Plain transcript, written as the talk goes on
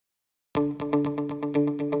Hi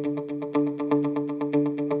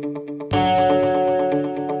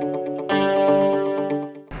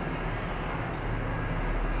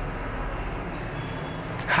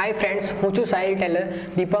friends, हूँ छू साहिल Taylor.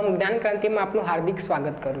 Deepam ज्ञान क्रांति में आपનું हार्दिक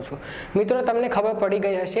स्वागत करूँ છું। મિત્રો, તમને ખબર પડી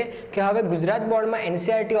ગઈ હશે કે હવે ગુજરાત બોર્ડમાં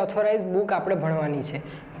NCERT ઓથોરાઇઝ બુક આપણે ભણવાની છે।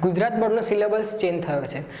 ગુજરાત બોર્ડનો સિલેબસ ચેન્જ થયો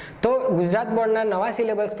છે, તો ગુજરાત બોર્ડના નવા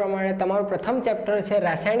સિલેબસ પ્રમાણે તમારું પ્રથમ ચેપ્ટર છે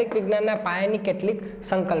રાસાયણિક વિજ્ઞાનના પાયાની કેટલીક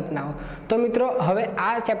સંકલ્પનાઓ। તો મિત્રો, હવે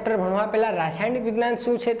આ ચેપ્ટર ભણવા પહેલા રાસાયણિક વિજ્ઞાન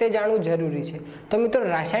શું છે તે જાણવું જરૂરી છે। તો મિત્રો,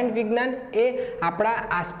 રાસાયણિક વિજ્ઞાન એ આપણા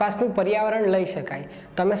આસપાસનું પર્યાવરણ લઈ શકાય।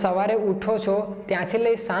 તમે સવારે ઉઠો છો ત્યાંથી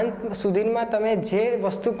લઈ સાંજ સુધીમાં તમે જે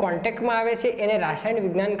વસ્તુ કોન્ટેક્ટમાં આવે છે એને રાસાયણિક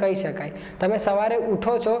વિજ્ઞાન કહી શકાય। તમે સવારે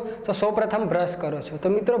ઉઠો છો તો સૌપ્રથમ બ્રશ કરો છો, તો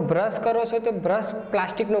મિત્રો બ્રશ કરો છો તો બ્રશ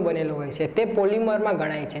પ્લાસ્ટિકનું બનેલું હોય છે, તે પોલિમરમાં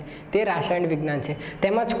ગણાય છે, તે રાસાયણિક વિજ્ઞાન છે।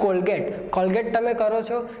 તેમજ કોલગેટ તમે કરો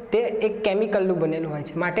છો તે એક કેમિકલનું બનેલું હોય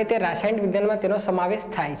છે, માટે તે રાસાયણિક વિજ્ઞાનમાં તેનો સમાવેશ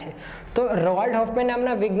થાય છે। તો રોવાલ્ડ હોફમેન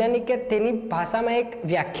નામના વૈજ્ઞાનિકે તેની ભાષામાં એક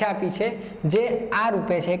વ્યાખ્યા આપી છે જે આ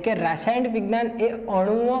રૂપે છે કે રાસાયણિક વિજ્ઞાન એ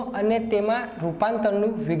અણુઓ અને તેમાં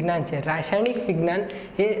રૂપાંતરનું વિજ્ઞાન છે। રાસાયણિક વિજ્ઞાન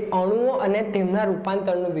એ અણુઓ અને તેમના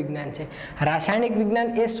રૂપાંતરનું વિજ્ઞાન છે। રાસાયણિક વિજ્ઞાન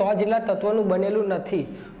એ 100 જેટલા તત્વોનું બનેલું નથી,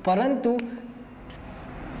 પરંતુ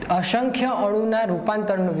असंख्य अणुना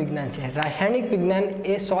रूपांतरનું विज्ञान है। रासायनिक विज्ञान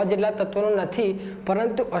ए 100 જેટલા તત્વોનું નથી,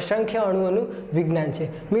 પરંતુ असंख्य अणुओનું विज्ञान है।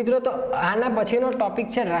 मित्रों, तो आना पछीनो टॉपिक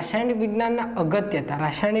है रासायनिक विज्ञानना अगत्यता।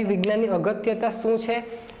 रासायनिक विज्ञाननी अगत्यता शुं छे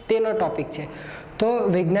तेनो टॉपिक है। तो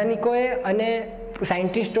वैज्ञानिकोए अने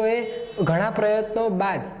साइंटिस्टोए घणा प्रयत्नों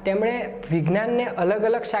बाद तेमणे विज्ञानने अलग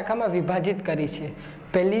अलग शाखामां विभाजित करी छे।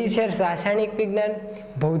 पहली है रासायनिक विज्ञान,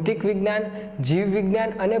 भौतिक विज्ञान, जीव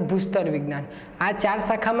विज्ञान और भूस्तर विज्ञान। आ 4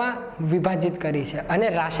 शाखा में विभाजित करी है और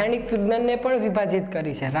रासायनिक विज्ञान ने पण विभाजित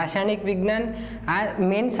करी है। रासायनिक विज्ञान आ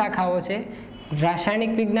मेन शाखाओं है, रासायनिक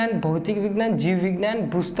विज्ञान, भौतिक विज्ञान, जीव विज्ञान,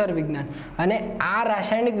 भूस्तर विज्ञान। और आ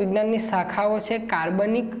रासायनिक विज्ञान की शाखाओं है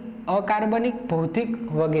कार्बनिक, अकार्बनिक, भौतिक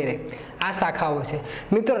वगैरह आ शाखाओं है।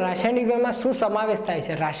 मित्रों, रासायनिक विज्ञान में शू समावेश थाय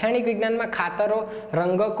छे? रासायनिक विज्ञान में खातरों,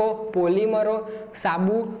 रंगको, पोलिमरों,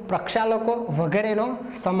 साबु, प्रक्षालको वगैरेनो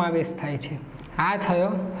समावेश थाय छे। आ थयो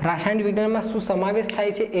रासायनिक विज्ञान में शू समावेश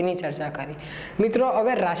थाय छे एनी चर्चा करी। मित्रों,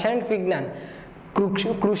 हवे रासायनिक विज्ञान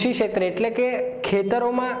कृषि क्षेत्र एटले के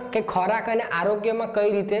खेतरों में के खोराक अने आरोग्य में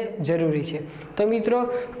कई रीते जरूरी है। तो मित्रों,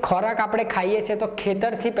 खोराक आपणे खाईए छे तो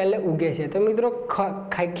खेतर थी पहले उगे छे। तो मित्रों,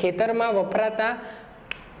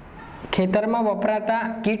 खेतर में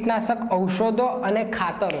वपराता कीटनाशक औषधों अने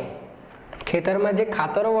खातरों, खेतर में जे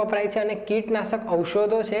खातरों वपराय छे अने कीटनाशक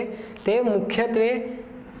औषधों छे ते मुख्यत्वे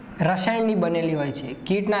रसायणनी बनेली होय छे।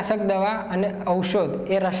 कीटनाशक दवा अने औषध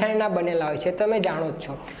ए रसायणना बनेला होय छे, तमे जाणो ज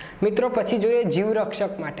छो। मित्रों, पछी जोईए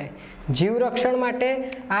जीवरक्षक माटे। जीवरक्षण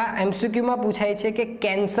माटे आ एमसीक्यू में पूछाय छे कि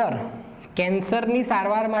कैंसरनी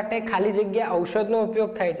सारवार माटे खाली जग्या औषधनो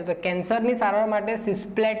उपयोग थाय छे। तो कैंसरनी सारवार माटे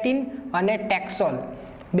सिस्प्लेटिन अने टेक्सोल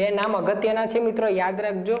बे नाम अगत्यना छे। मित्रों, याद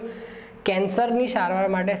राखजो, कैंसरनी सारवार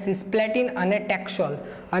माटे सिस्प्लेटिन अने टेक्सोल,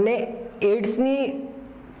 अने एड्सनी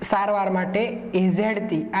सारवार माटे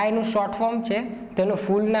AZT आ एनु शॉर्ट फॉर्म छे, तेनु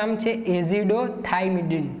फूल नाम छे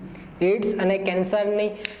एजिडोथाइमिडिन। एड्स अने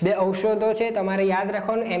कैंसरनी बे औषधो छे, तमारे याद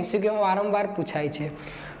राखवानुं, एमसीक्यू में वारंवार पूछाय छे।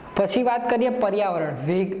 पछी बात करिए पर्यावरण।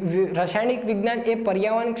 रासायनिक विज्ञान ए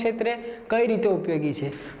पर्यावरण क्षेत्रे कई रीते उपयोगी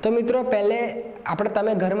है। तो मित्रों, पहले आपणे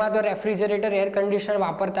तमे घरमां तो रेफ्रिजरेटर, एयर कंडीशनर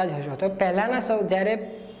वापरता ज हशो। तो पहलाना ज्यारे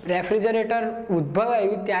रेफ्रिजरेटर उद्भव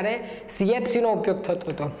आव्युं त्यारे CFC नो उपयोग थतो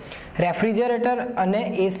हतो। रेफ्रिजरेटर अने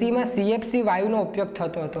AC में CFC वायुनो उपयोग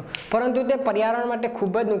थतो हतो, परंतु ते पर्यावरण माटे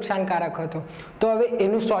खूब ज नुकसानकारक हतो। तो हवे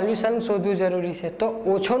एनुं सोल्यूशन शोधवुं जरूरी छे। तो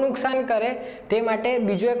ओछो नुकसान करे ते माटे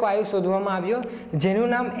बीजो एक वायु शोधवामां आव्यो जेनुं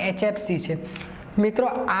नाम HFC छे। मित्रों,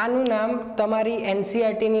 आनु नाम तमारी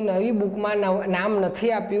NCERT नी नवी बुक में नाम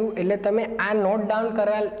नहीं आप्યું, એટલે તમે आ नोट डाउन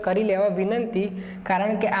करी लेवा विनंती,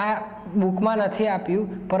 कारण के आ बुक में नहीं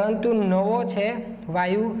आप्યું, परंतु नवो छे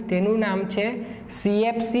वायु, तेनु नाम छे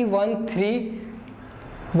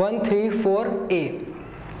CFC134A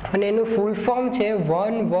અને એનું ફૂલ ફોર્મ છે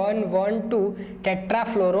 1112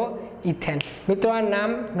 ટેટ્રાફ્લોરો इथेन। मित्रों, आ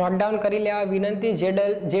नाम नोट डाउन करी लेवा विनंती।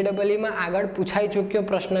 JEE में आगळ पूछाई चूक्यो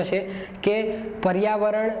प्रश्न है कि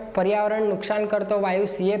पर्यावरण नुकसान करतो वायु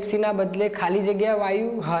CFC ना बदले खाली जग्या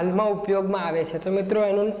वायु हाल में उपयोग में आवे छे। तो मित्रों,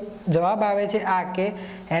 एनु जवाब आवे छे आ के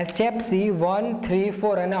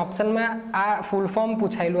HFC134 अने ऑप्शन में आ फूल फॉर्म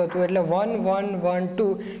पूछायेलुं हतुं, एटले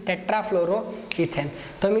 1112 टेट्राफ्लोरो इथेन।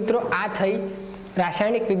 तो मित्रों, आ थई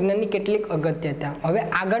રાસાયણિક વિજ્ઞાનની કેટલીક અગત્યતા। હવે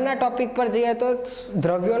આગળના ટોપિક પર જઈએ તો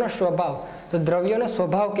દ્રવ્યોનો સ્વભાવ। તો દ્રવ્યોનો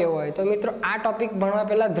સ્વભાવ કેવો હોય? તો મિત્રો આ ટોપિક ભણવા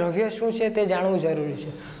પહેલા દ્રવ્ય શું છે તે જાણવું જરૂરી છે।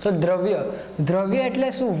 તો દ્રવ્ય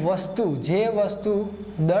એટલે શું? વસ્તુ, જે વસ્તુ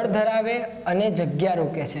દળ ધરાવે અને જગ્યા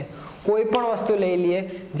રોકે છે। કોઈ પણ વસ્તુ લઈ લઈએ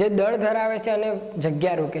જે દળ ધરાવે છે અને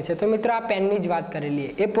જગ્યા રોકે છે। તો મિત્રો આ પેનની જ વાત કરી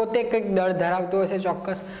લઈએ, એ પોતે કંઈક દળ ધરાવતું હશે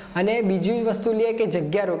ચોક્કસ, અને બીજી વસ્તુ લઈએ કે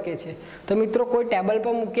જગ્યા રોકે છે। તો મિત્રો કોઈ ટેબલ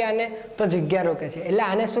પર મૂક્યા અને તો જગ્યા રોકે છે, એટલે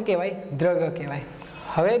આને શું કહેવાય? દ્રવ્ય કહેવાય।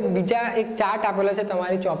 હવે બીજા એક ચાર્ટ આપેલો છે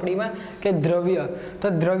તમારી ચોપડીમાં કે દ્રવ્ય। તો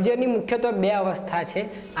દ્રવ્યની મુખ્યત્વે બે અવસ્થા છે।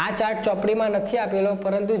 આ ચાર્ટ ચોપડીમાં નથી આપેલો,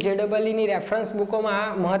 પરંતુ JEEની રેફરન્સ બુકોમાં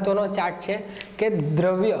આ મહત્વનો ચાર્ટ છે કે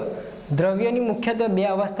દ્રવ્યની મુખ્યત્વે બે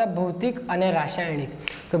અવસ્થા, ભૌતિક અને રાસાયણિક।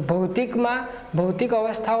 તો ભૌતિક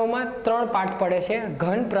અવસ્થાઓમાં 3 પાર્ટ પડે છે,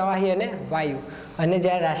 ઘન, પ્રવાહી અને વાયુ। અને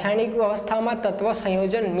જ્યારે રાસાયણિક અવસ્થામાં તત્વ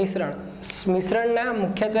સંયોજન, મિશ્રણના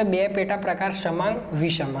મુખ્યત્વે 2 પેટા પ્રકાર, સમાંગ,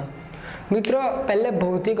 વિસમાંગ। મિત્રો પહેલે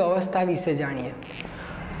ભૌતિક અવસ્થા વિશે જાણીએ।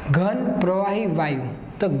 ઘન, પ્રવાહી, વાયુ।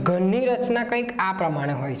 તો ઘનની રચના કંઈક આ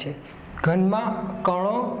પ્રમાણે હોય છે। ઘનમાં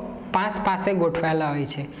કણો પાસે ગોઠવાયેલા હોય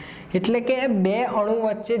છે, એટલે કે 2 અણુ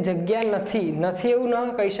વચ્ચે જગ્યા નથી એવું ન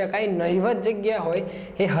કહી શકાય, નહિવત જગ્યા હોય,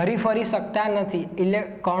 એ હરીફરી શકતા નથી, એટલે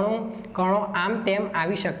કણો આમ તેમ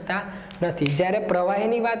આવી શકતા નથી। જ્યારે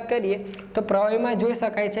પ્રવાહીની વાત કરીએ તો પ્રવાહીમાં જોઈ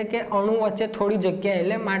શકાય છે કે અણુ વચ્ચે થોડી જગ્યા,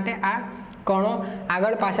 એટલે માટે આ કણો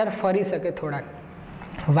આગળ પાછળ ફરી શકે થોડાક।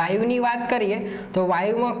 વાયુની વાત કરીએ તો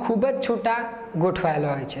વાયુમાં ખૂબ જ છૂટા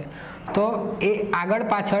ગોઠવાયેલા હોય છે, તો એ આગળ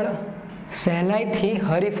પાછળ સહેલાઈથી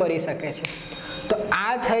હરીફરી શકે છે। તો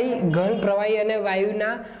આ થઈ ઘન, પ્રવાહી અને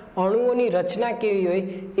વાયુના અણુઓની રચના કેવી હોય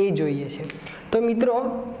એ જોઈએ છે। તો મિત્રો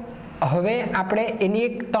હવે આપણે એની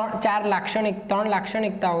એક 3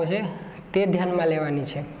 લાક્ષણિકતાઓ છે તે ધ્યાનમાં લેવાની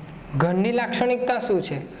છે। ઘનની લાક્ષણિકતા શું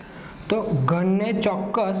છે? તો ઘનને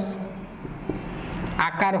ચોક્કસ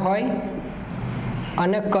આકાર હોય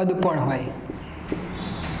અને કદ પણ હોય।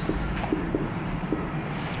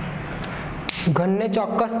 ઘનને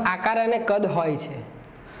ચોક્કસ આકાર અને કદ હોય છે,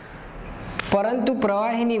 પરંતુ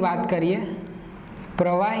પ્રવાહીની વાત કરીએ,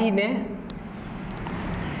 પ્રવાહીને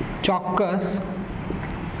ચોક્કસ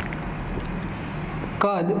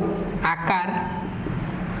કદ, આકાર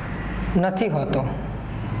નથી હોતો।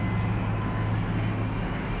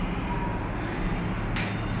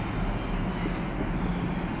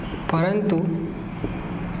 પરંતુ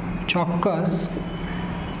ચોક્કસ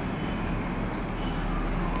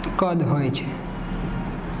કદ હોય છે।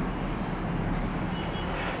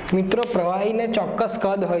 મિત્રો પ્રવાહીને ચોક્કસ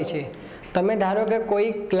કદ હોય છે। તમે ધારો કે કોઈ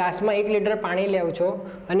ગ્લાસમાં 1 લીટર પાણી લેવ છો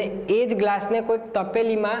અને એ જ ગ્લાસને કોઈક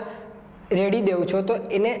તપેલીમાં રેડી દેવું છો, તો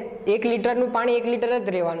એને 1 લીટરનું પાણી 1 લીટર જ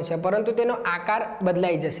રહેવાનું છે, પરંતુ તેનો આકાર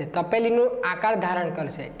બદલાઈ જશે, તપેલીનું આકાર ધારણ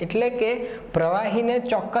કરશે। એટલે કે પ્રવાહીને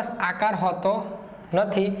ચોક્કસ આકાર હોતો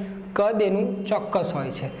નથી, કદ એનું ચોક્કસ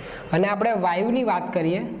હોય છે। અને આપણે વાયુની વાત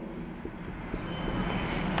કરીએ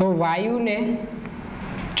તો વાયુને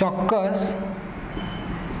ચોક્કસ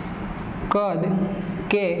કદ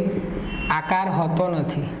કે આકાર હોતો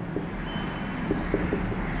નથી।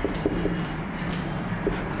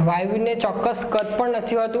 વાયુને ચોક્કસ કદ પણ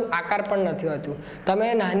નથી હોતું, આકાર પણ નથી હોતું। તમે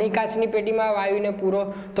નાની કાચની પેટીમાં વાયુને પૂરો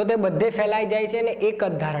તો તે બધે ફેલાઈ જાય છે અને એ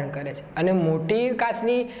કદ ધારણ કરે છે, અને મોટી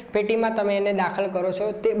કાચની પેટીમાં તમે એને દાખલ કરો છો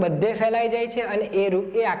તે બધે ફેલાઈ જાય છે અને એ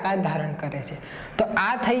આકાર ધારણ કરે છે। તો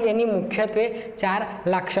આ થઈ એની મુખ્યત્વે 4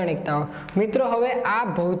 લાક્ષણિકતાઓ। મિત્રો હવે આ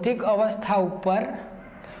ભૌતિક અવસ્થા ઉપર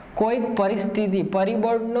કોઈ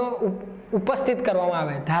પરિબળનો ઉપસ્થિત કરવામાં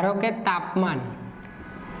આવે, ધારો કે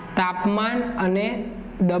તાપમાન અને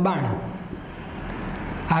દબાણ,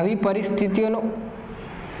 આવી પરિસ્થિતિઓનો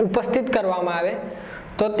ઉપસ્થિત કરવામાં આવે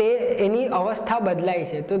તો તે એની અવસ્થા બદલાય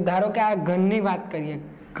છે। તો ધારો કે આ ઘનની વાત કરીએ,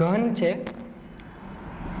 ઘન છે,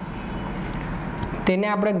 તેને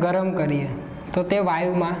આપણે ગરમ કરીએ તો તે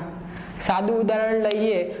વાયુમાં, સાદું ઉદાહરણ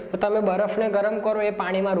લઈએ તો તમે બરફને ગરમ કરો એ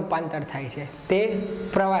પાણીમાં રૂપાંતર થાય છે, તે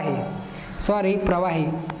પ્રવાહીમાં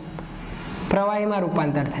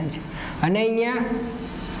રૂપાંતર થાય છે। અને અહીંયા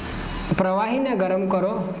પ્રવાહીને ગરમ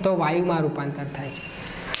કરો તો વાયુમાં રૂપાંતર થાય છે।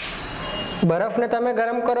 બરફને તમે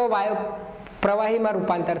ગરમ કરો, પ્રવાહીમાં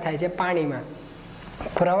રૂપાંતર થાય છે, પાણીમાં।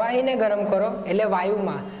 પ્રવાહીને ગરમ કરો એટલે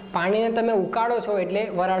વાયુમાં, પાણીને તમે ઉકાળો છો એટલે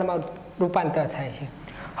વરાળમાં રૂપાંતર થાય છે।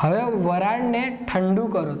 હવે વરાળને ઠંડુ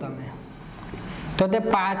કરો તમે તો તે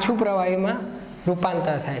પાછું પ્રવાહીમાં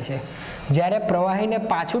રૂપાંતર થાય છે। જ્યારે પ્રવાહીને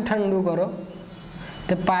પાછું ઠંડુ કરો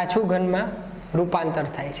તે પાછું ઘનમાં રૂપાંતર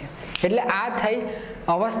થાય છે। એટલે આ થઈ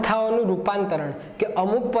અવસ્થાઓનું રૂપાંતરણ, કે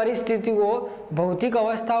અમુક પરિસ્થિતિઓ, ભૌતિક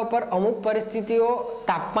અવસ્થાઓ પર અમુક પરિસ્થિતિઓ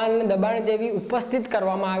તાપમાન અને દબાણ જેવી ઉપસ્થિત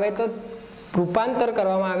કરવામાં આવે તો રૂપાંતર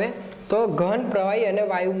કરવામાં આવે તો ઘન, પ્રવાહી અને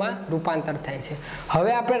વાયુમાં રૂપાંતર થાય છે.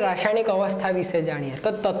 હવે આપણે રાસાયણિક અવસ્થા વિશે જાણીએ. તો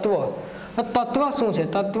તત્વ શું છે?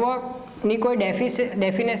 તત્વની કોઈ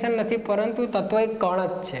ડેફિનેશન નથી, પરંતુ તત્વ એક કણ જ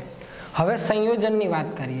છે. હવે સંયોજનની વાત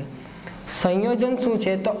કરીએ. સંયોજન શું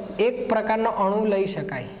છે? તો એક પ્રકારનો અણુ લઈ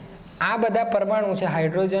શકાય. આ બધા પરમાણુ છે,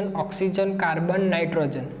 હાઇડ્રોજન, ઓક્સિજન, કાર્બન,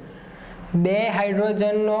 નાઇટ્રોજન. 2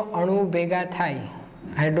 હાઇડ્રોજનનો અણુ ભેગા થાય,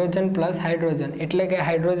 હાઇડ્રોજન પ્લસ હાઇડ્રોજન, એટલે કે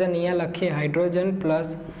હાઇડ્રોજન અહીંયા લખીએ, હાઇડ્રોજન પ્લસ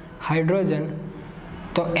હાઇડ્રોજન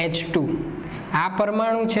તો H2. આ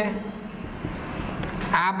પરમાણુ છે,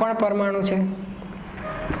 આ પણ પરમાણુ છે,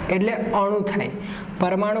 એટલે અણુ થાય.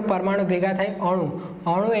 પરમાણુ ભેગા થાય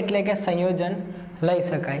અણુ એટલે કે સંયોજન લઈ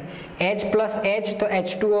શકાય. H પ્લસ H તો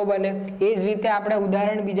H2O બને. એ જ રીતે આપણે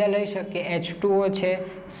ઉદાહરણ બીજા લઈ શકીએ. H2O છે,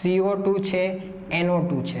 CO2 છે,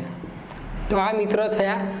 NO2 છે. તો આ મિત્રો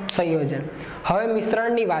થયા સંયોજન. હવે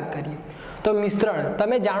મિશ્રણની વાત કરીએ. તો મિશ્રણ,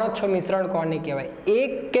 તમે જાણો છો મિશ્રણ કોને કહેવાય?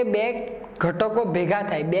 એક કે બે ઘટકો ભેગા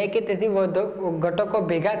થાય, 2 કે તેથી વધુ ઘટકો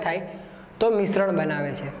ભેગા થાય તો મિશ્રણ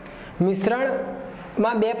બનાવે છે.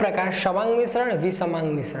 મિશ્રણમાં 2 પ્રકાર, સમાંગ મિશ્રણ, વિસમાંગ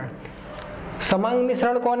મિશ્રણ. સમાંગ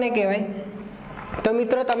મિશ્રણ કોને કહેવાય? તો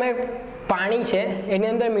મિત્રો તમે પાણી છે એની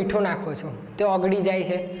અંદર મીઠું નાખો છો, તે ઓગળી જાય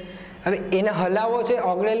છે. હવે એને હલાવો છે,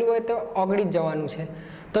 ઓગળેલું હોય તો ઓગળી જ જવાનું છે.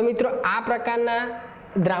 તો મિત્રો આ પ્રકારના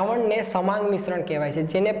દ્રાવણને સમાંગ મિશ્રણ કહેવાય છે,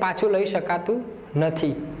 જેને પાછું લઈ શકાતું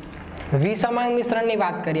નથી. વિસમાંગ મિશ્રણની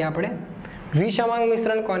વાત કરીએ આપણે. વિસમાંગ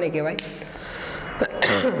મિશ્રણ કોને કહેવાય?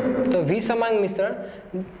 તો વિસમાંગ મિશ્રણ,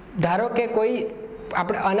 ધારો કે કોઈ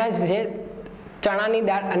આપણે અનાજ છે, ચણાની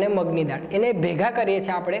દાળ અને મગની દાળ, એને ભેગા કરીએ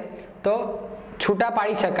છીએ આપણે તો છૂટા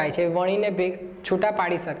પાડી શકાય છે, વણીને છૂટા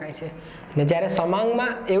પાડી શકાય છે. ને જ્યારે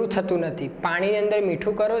સમાંગમાં એવું થતું નથી. પાણીની અંદર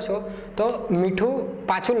મીઠું કરો છો તો મીઠું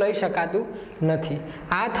પાછું લઈ શકાતું નથી.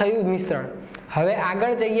 આ થયું મિશ્રણ. હવે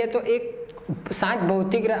આગળ જઈએ તો એક 7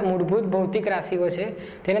 મૂળભૂત ભૌતિક રાશિઓ છે,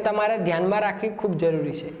 તેને તમારે ધ્યાનમાં રાખવી ખૂબ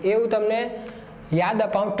જરૂરી છે. એવું તમને યાદ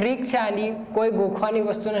અપાવું, ટ્રીક છે આની, કોઈ ગોખવાની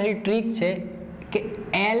વસ્તુ નથી, ટ્રીક છે કે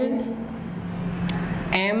LMT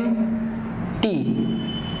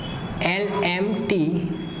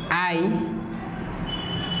I10IV.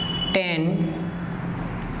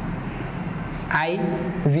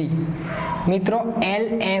 મિત્રો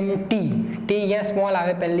LMT, T અહીંયા સ્મોલ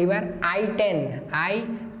આવે પહેલી વાર, I10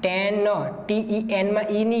 TEN માં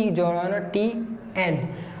E ની જોડવાનો, TN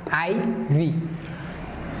IV.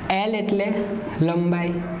 L એટલે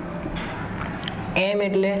લંબાઈ, M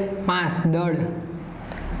એટલે માસ દળ,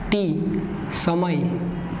 T સમય,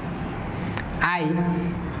 I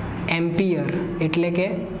એમ્પિયર એટલે કે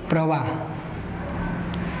પ્રવાહ,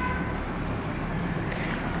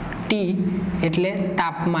 T એટલે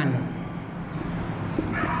તાપમાન,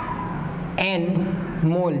 N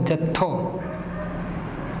મોલ જથ્થો,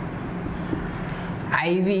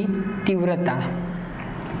 IV તીવ્રતા.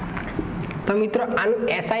 તો મિત્રો આનું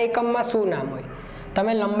SI એકમમાં શું નામ હોય?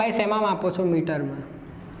 તમે લંબાઈ શેમાં માપો છો? મીટરમાં.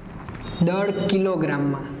 દળ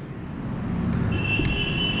કિલોગ્રામમાં.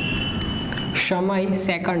 સમય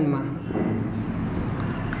સેકન્ડમાં.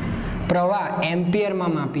 પ્રવાહ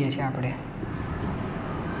એમ્પિયરમાં માપીએ છીએ આપણે.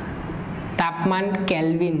 તાપમાન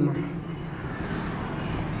કેલ્વિનમાં.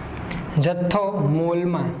 જથ્થો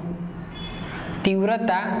મોલમાં.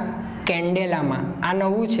 તીવ્રતા કેન્ડેલામાં. આ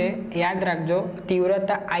નવું છે, યાદ રાખજો.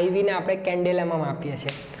 તીવ્રતા IV ને આપણે કેન્ડેલામાં માપીએ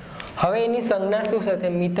છીએ. હવે એની સંજ્ઞા શું છે?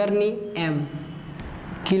 મીટરની M,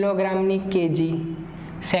 કિલોગ્રામની kg,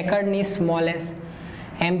 સેકન્ડની small s,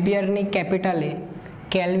 એમ્પિયરની capital A,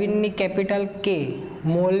 કેલ્વિનની capital K,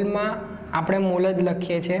 મોલમાં આપણે મોલ જ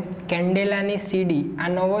લખીએ છીએ, કેન્ડેલાની CD. આ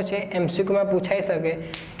નવો છે, MCQમાં પૂછાઈ શકે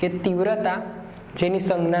કે તીવ્રતા જેની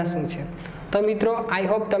સંજ્ઞા શું છે. તો મિત્રો આઈ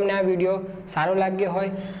હોપ તમને આ વિડીયો સારો લાગ્યો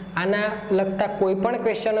હોય. આના લગતા કોઈ પણ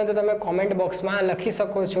ક્વેશ્ચન હોય તો તમે કોમેન્ટ બોક્સમાં લખી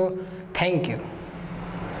શકો છો. Thank you.